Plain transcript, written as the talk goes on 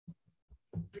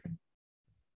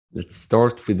Let's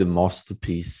start with the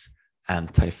masterpiece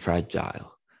Antifragile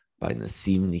by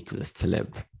Nassim Nicholas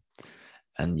Taleb.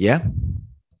 And yeah,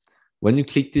 when you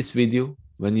click this video,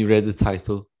 when you read the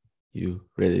title, you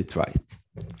read it right.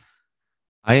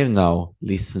 I have now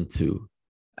listened to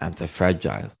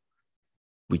Antifragile,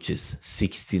 which is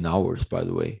 16 hours, by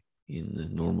the way, in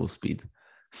normal speed,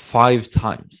 5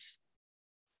 times,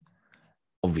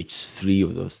 of which 3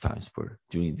 of those times were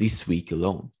during this week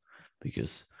alone.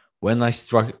 Because when I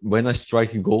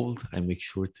strike a gold, I make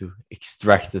sure to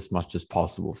extract as much as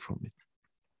possible from it.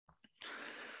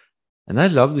 And I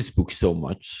love this book so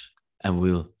much and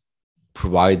will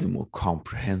provide a more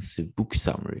comprehensive book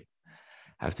summary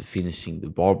after finishing the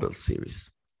Barbell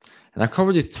series. And I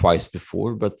covered it twice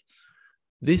before, but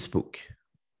this book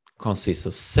consists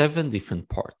of 7 different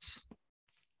parts.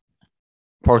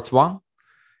 Part 1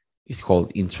 is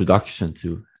called Introduction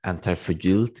to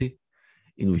Antifragility,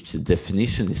 in which the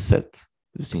definition is set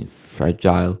between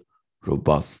fragile,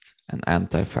 robust, and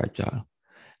anti-fragile.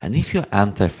 And if you're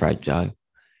anti-fragile,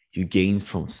 you gain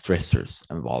from stressors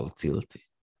and volatility.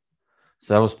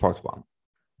 So that was part 1.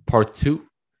 Part 2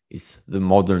 is the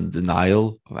modern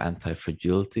denial of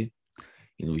anti-fragility,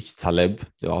 in which Taleb,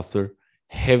 the author,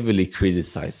 heavily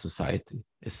criticized society,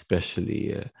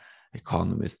 especially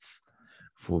economists,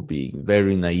 for being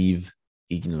very naive,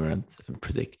 ignorant, and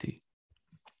predictive.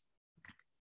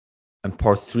 And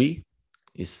part 3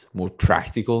 is more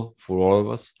practical for all of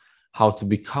us, how to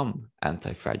become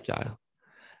anti-fragile.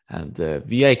 And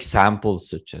via examples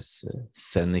such as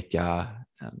Seneca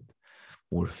and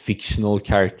more fictional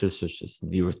characters such as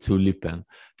Nero Tulip and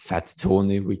Fat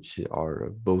Tony, which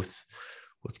are both,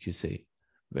 what can you say,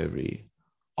 very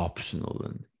optional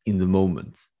and in the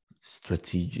moment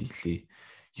strategically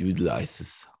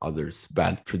utilizes others'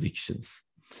 bad predictions.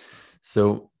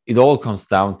 So it all comes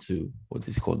down to what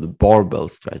is called the barbell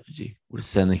strategy, or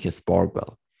Seneca's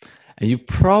barbell. And you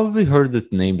probably heard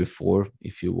that name before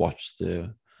if you watched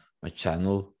my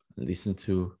channel and listened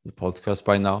to the podcast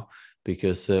by now,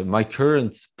 because my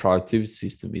current productivity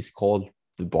system is called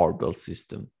the barbell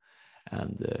system.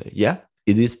 And yeah,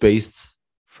 it is based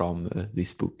from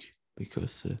this book,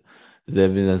 because the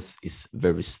evidence is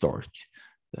very stark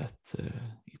that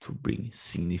it will bring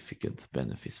significant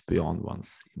benefits beyond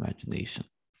one's imagination.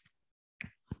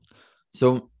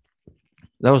 So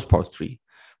that was part 3.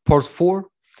 Part 4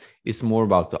 is more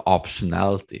about the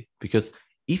optionality, because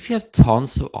if you have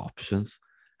tons of options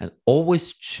and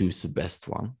always choose the best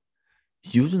one,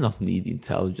 you do not need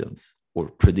intelligence or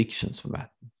predictions for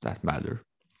that matter.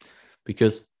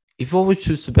 Because if you always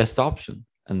choose the best option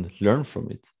and learn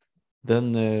from it,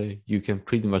 then you can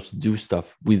pretty much do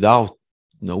stuff without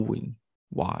knowing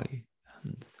why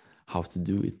and how to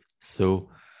do it. So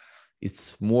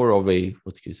it's more of a,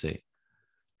 what can you say,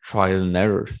 trial and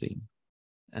error thing,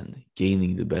 and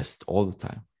gaining the best all the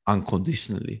time,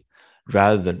 unconditionally,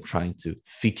 rather than trying to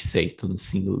fixate on a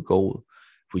single goal,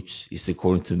 which is,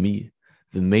 according to me,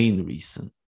 the main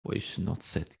reason why you should not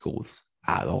set goals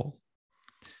at all.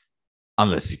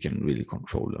 Unless you can really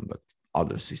control them, but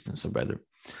other systems are better.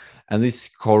 And this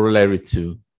corollary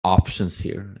to options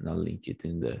here, and I'll link it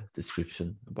in the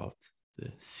description about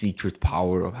the secret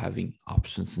power of having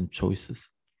options and choices.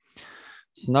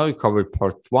 So now we covered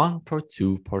part 1, part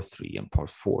 2, part 3, and part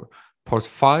 4. Part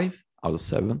 5 out of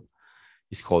 7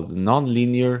 is called the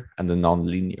nonlinear and the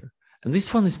nonlinear. And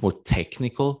this one is more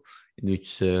technical, in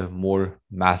which more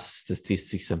math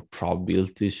statistics and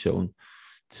probability is shown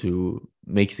to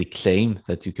make the claim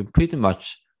that you can pretty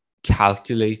much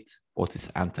calculate what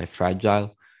is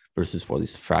anti-fragile versus what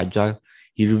is fragile.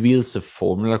 He reveals a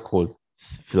formula called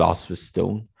Philosopher's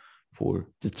Stone for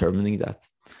determining that.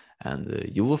 And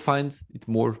you will find it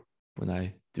more when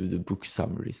I do the book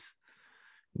summaries,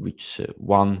 which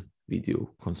one video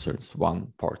concerns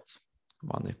one part,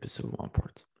 one episode, one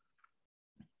part.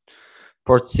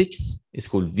 Part 6 is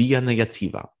called Via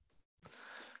Negativa.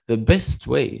 The best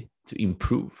way to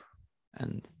improve,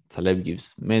 and Taleb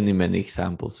gives many, many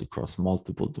examples across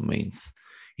multiple domains,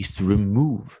 is to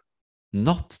remove,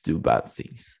 not do bad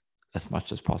things as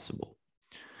much as possible.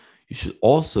 You should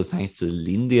also, thanks to the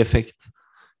Lindy effect,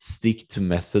 stick to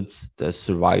methods that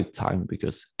survive time,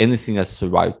 because anything that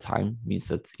survived time means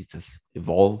that it has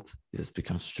evolved, it has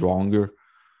become stronger.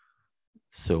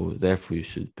 So therefore, you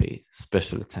should pay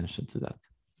special attention to that.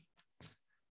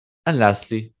 And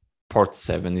lastly, part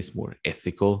 7 is more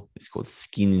ethical. It's called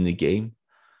Skin in the Game.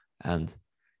 And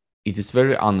it is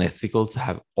very unethical to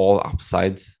have all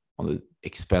upside on the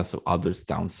expense of others'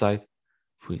 downside.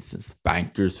 For instance,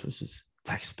 bankers versus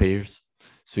taxpayers.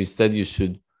 So instead, you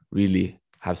should really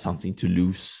have something to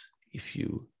lose if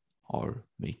you are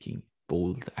making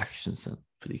bold actions and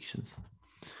predictions.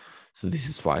 So this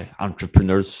is why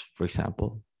entrepreneurs, for example,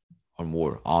 are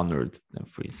more honored than,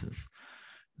 for instance,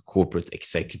 corporate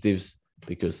executives,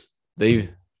 because they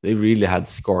really had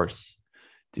scars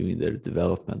during their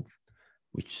development,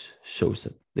 which shows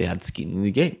that they had skin in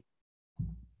the game.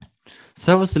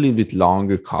 So that was a little bit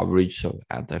longer coverage of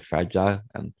Antifragile,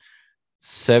 and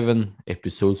 7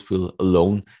 episodes will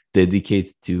alone dedicate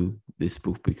to this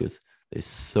book because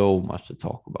there's so much to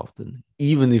talk about. And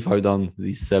even if I've done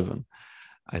these 7,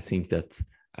 I think that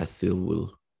I still will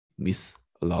miss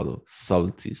a lot of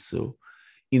subtleties. So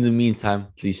in the meantime,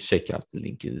 please check out the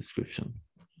link in the description.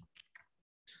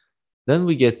 Then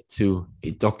we get to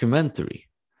a documentary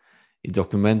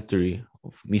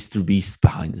of Mr. Beast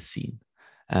behind the scene.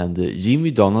 And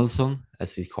Jimmy Donaldson,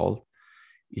 as he's called,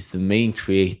 is the main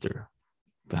creator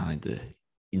behind the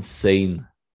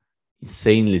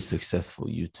insanely successful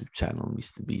YouTube channel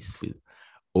Mr. Beast with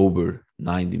over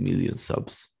 90 million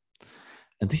subs.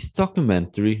 And this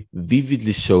documentary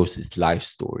vividly shows his life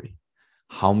story,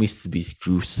 how Mr. Beast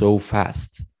grew so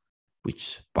fast,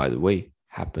 which, by the way,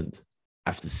 happened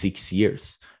after 6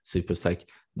 years. So it was like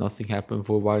nothing happened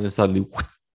for a while and suddenly.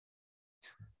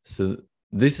 So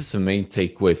this is the main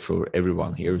takeaway for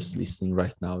everyone here who's listening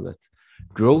right now, that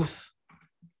growth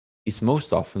is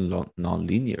most often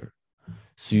non-linear.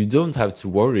 So you don't have to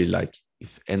worry like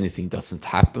if anything doesn't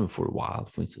happen for a while,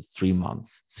 for instance, 3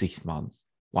 months, 6 months,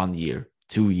 1 year,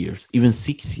 2 years, even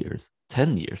 6 years,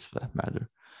 10 years for that matter,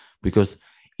 because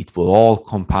it will all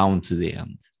compound to the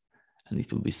end and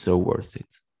it will be so worth it.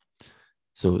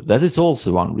 So that is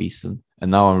also one reason.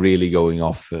 And now I'm really going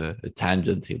off a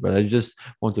tangent here, but I just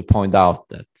want to point out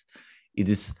that it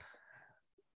is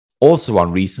also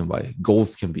one reason why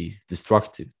goals can be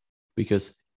destructive.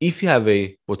 Because if you have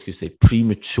a, what you say,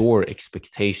 premature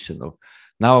expectation of,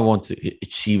 now I want to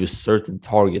achieve a certain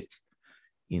target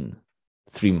in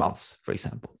 3 months, for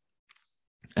example,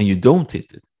 and you don't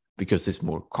hit it because it's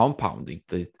more compounding,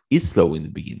 that it is slow in the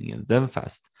beginning and then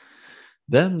fast,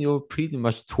 then you're pretty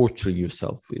much torturing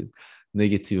yourself with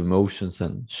negative emotions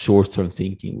and short-term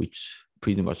thinking, which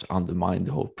pretty much undermine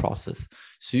the whole process.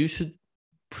 So you should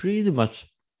pretty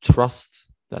much trust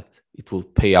that it will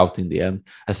pay out in the end,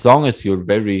 as long as you're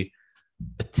very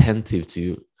attentive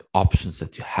to the options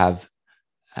that you have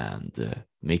and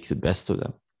make the best of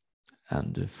them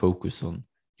and focus on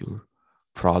your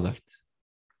product,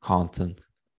 content,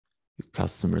 your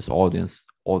customers, audience,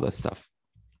 all that stuff.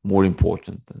 More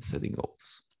important than setting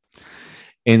goals.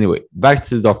 Anyway, back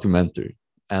to the documentary.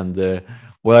 And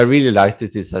what I really liked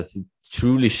it is that it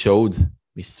truly showed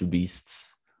Mr.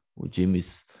 Beast's or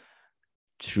Jimmy's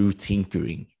true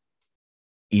tinkering,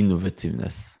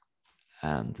 innovativeness,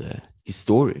 and his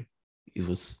story. It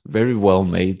was very well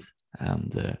made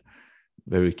and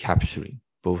very capturing,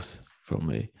 both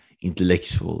from a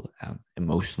intellectual and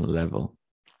emotional level.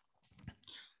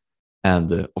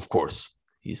 And of course,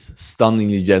 he's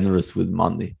stunningly generous with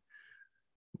money,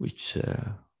 which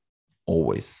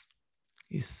always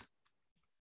is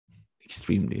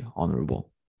extremely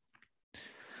honorable.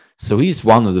 So he's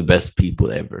one of the best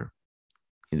people ever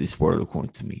in this world,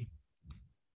 according to me.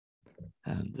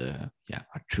 And yeah,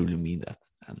 I truly mean that.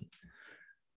 And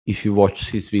if you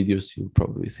watch his videos, you'll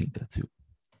probably think that too.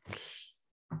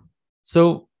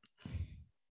 So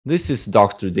this is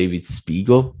Dr. David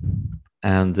Spiegel,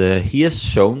 and he has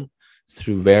shown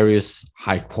through various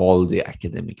high-quality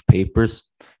academic papers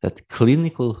that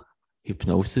clinical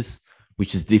hypnosis,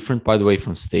 which is different, by the way,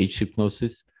 from stage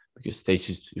hypnosis, because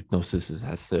stage hypnosis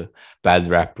has a bad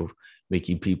rap of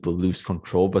making people lose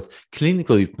control, but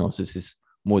clinical hypnosis is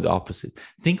more the opposite.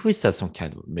 Think of it as some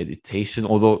kind of meditation,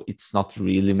 although it's not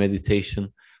really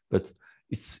meditation, but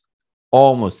it's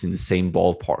almost in the same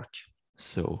ballpark.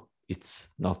 So it's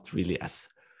not really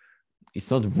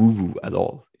it's not woo-woo at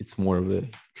all. It's more of a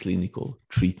clinical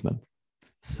treatment.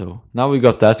 So now we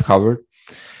got that covered.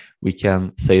 We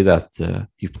can say that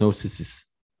hypnosis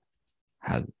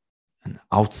had an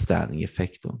outstanding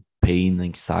effect on pain,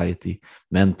 anxiety,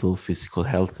 mental, physical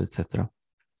health, etc.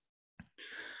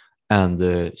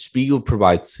 And Spiegel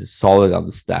provides a solid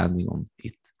understanding on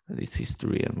it and its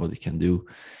history and what it can do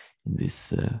in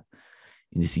this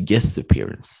guest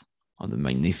appearance on the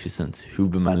magnificent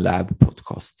Huberman Lab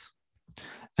podcast.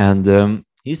 And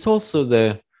he's also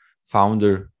the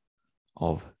founder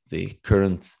of the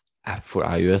current app for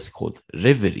iOS called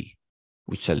Reverie,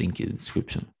 which I'll link in the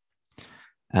description.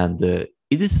 And it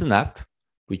is an app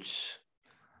which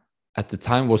at the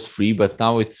time was free, but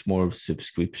now it's more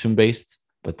subscription based.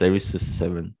 But there is a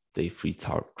 7-day free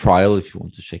trial if you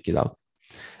want to check it out.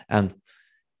 And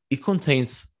it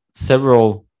contains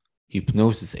several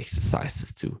hypnosis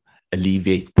exercises to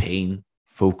alleviate pain,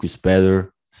 focus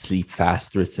better, sleep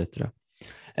faster, etc.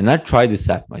 And I tried this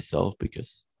app myself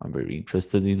because I'm very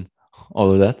interested in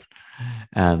all of that.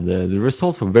 And the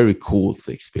results were very cool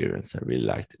to experience. I really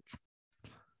liked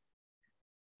it.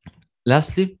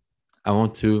 Lastly, I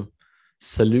want to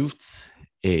salute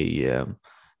a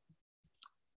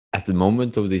at the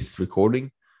moment of this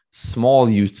recording, small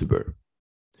YouTuber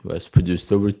who has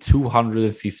produced over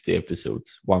 250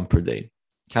 episodes, one per day,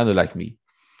 kind of like me.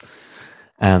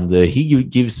 And he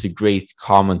gives a great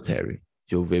commentary,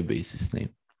 Joe Webbe is his name,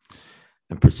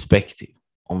 and perspective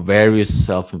on various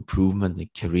self-improvement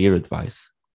and career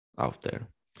advice out there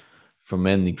from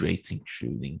many greats,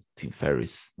 including Tim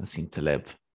Ferriss, Nassim Taleb,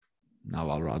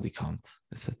 Naval Ravikant,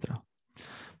 etc.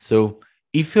 So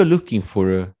if you're looking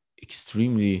for a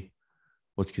extremely,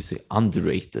 what could you say,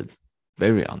 underrated,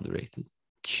 very underrated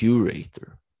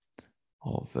curator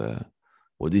of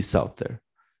what is out there,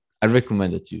 I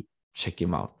recommend that you check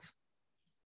him out.